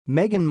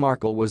Meghan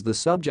Markle was the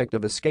subject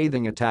of a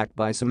scathing attack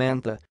by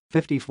Samantha,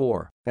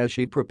 54, as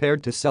she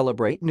prepared to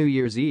celebrate New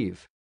Year's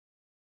Eve.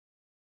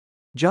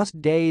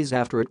 Just days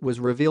after it was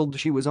revealed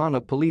she was on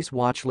a police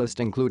watch list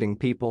including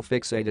people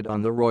fixated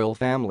on the royal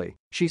family,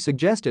 she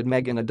suggested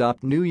Meghan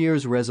adopt New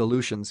Year's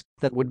resolutions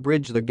that would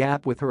bridge the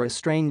gap with her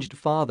estranged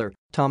father,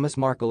 Thomas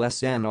Markle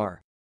Snr.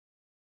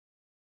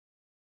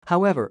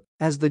 However,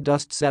 as the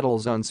dust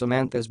settles on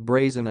Samantha's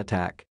brazen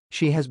attack,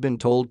 she has been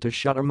told to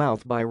shut her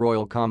mouth by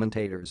royal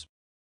commentators.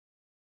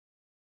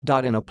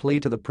 In a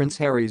plea to the Prince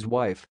Harry's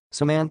wife,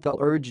 Samantha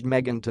urged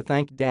Meghan to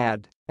thank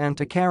Dad and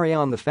to carry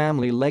on the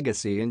family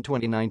legacy in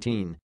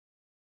 2019.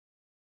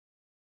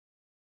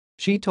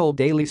 She told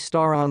Daily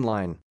Star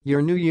Online,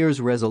 "Your New Year's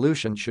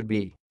resolution should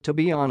be to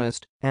be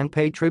honest and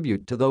pay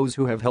tribute to those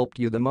who have helped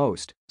you the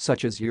most,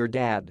 such as your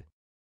dad.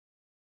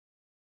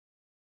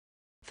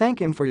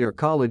 Thank him for your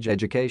college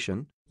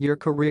education, your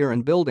career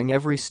and building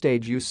every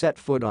stage you set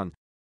foot on.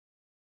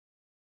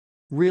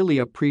 Really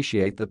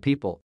appreciate the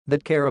people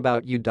that care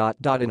about you."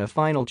 In a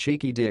final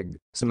cheeky dig,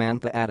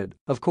 Samantha added,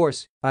 "Of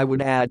course, I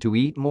would add to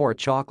eat more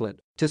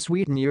chocolate to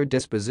sweeten your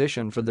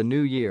disposition for the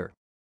new year."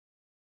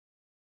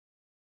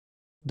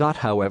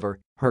 However,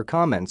 her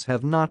comments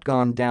have not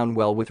gone down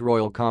well with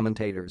royal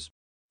commentators.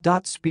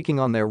 Speaking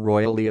on their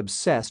royally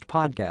obsessed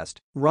podcast,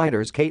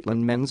 writers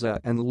Kaitlin, Menza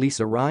and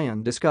Lisa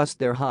Ryan discussed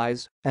their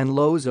highs and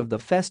lows of the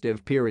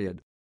festive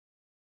period.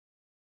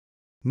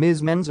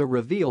 Ms. Menza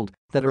revealed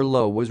that her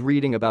low was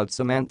reading about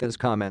Samantha's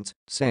comments,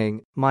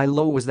 saying, "My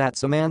low was that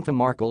Samantha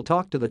Markle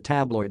talked to the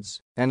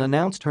tabloids and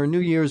announced her New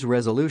Year's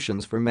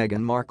resolutions for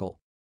Meghan Markle.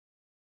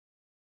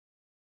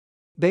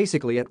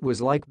 Basically it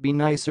was like be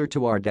nicer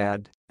to our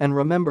dad and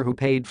remember who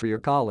paid for your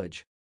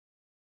college.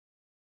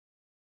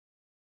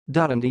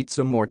 And eat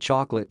some more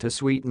chocolate to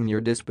sweeten your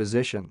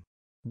disposition.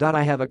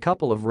 I have a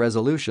couple of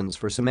resolutions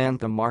for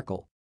Samantha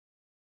Markle.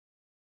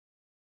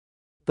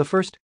 The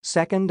first,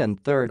 second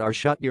and third are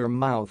shut your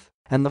mouth,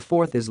 and the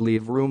fourth is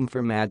leave room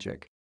for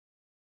magic."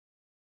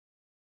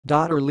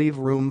 Or leave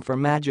room for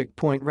magic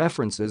point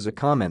references a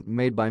comment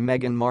made by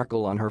Meghan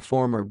Markle on her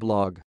former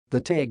blog,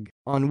 The Tig,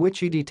 on which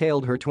she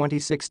detailed her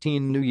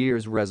 2016 New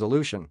Year's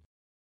resolution.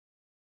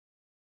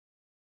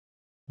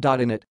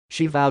 In it,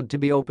 she vowed to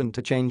be open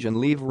to change and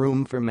leave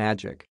room for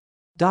magic.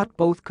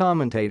 Both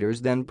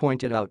commentators then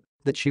pointed out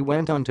that she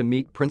went on to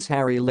meet Prince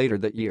Harry later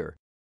that year.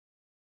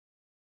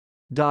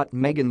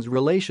 Meghan's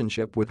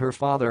relationship with her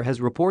father has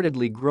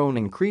reportedly grown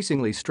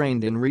increasingly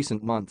strained in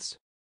recent months.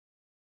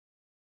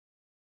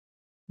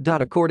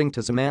 According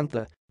to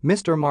Samantha,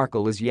 Mr.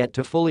 Markle is yet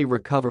to fully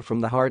recover from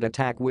the heart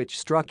attack which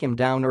struck him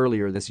down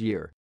earlier this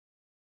year.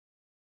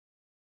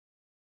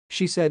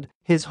 She said,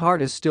 "His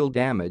heart is still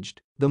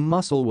damaged, the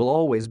muscle will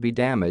always be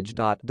damaged."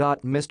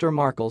 Mr.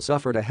 Markle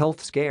suffered a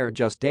health scare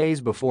just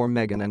days before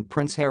Meghan and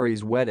Prince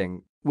Harry's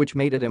wedding, which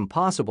made it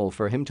impossible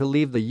for him to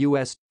leave the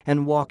US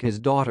and walk his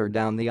daughter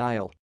down the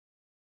aisle.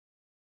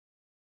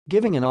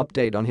 Giving an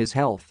update on his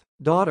health,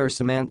 daughter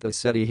Samantha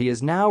said he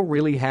is now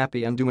really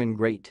happy and doing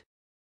great.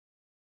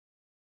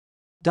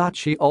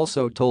 She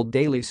also told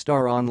Daily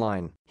Star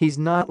Online, "He's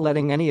not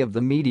letting any of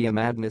the media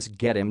madness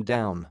get him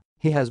down,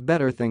 he has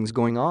better things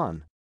going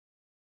on.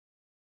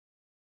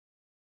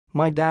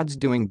 My dad's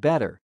doing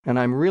better, and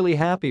I'm really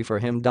happy for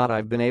him.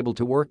 I've been able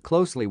to work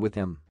closely with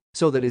him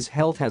so that his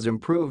health has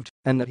improved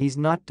and that he's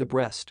not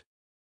depressed."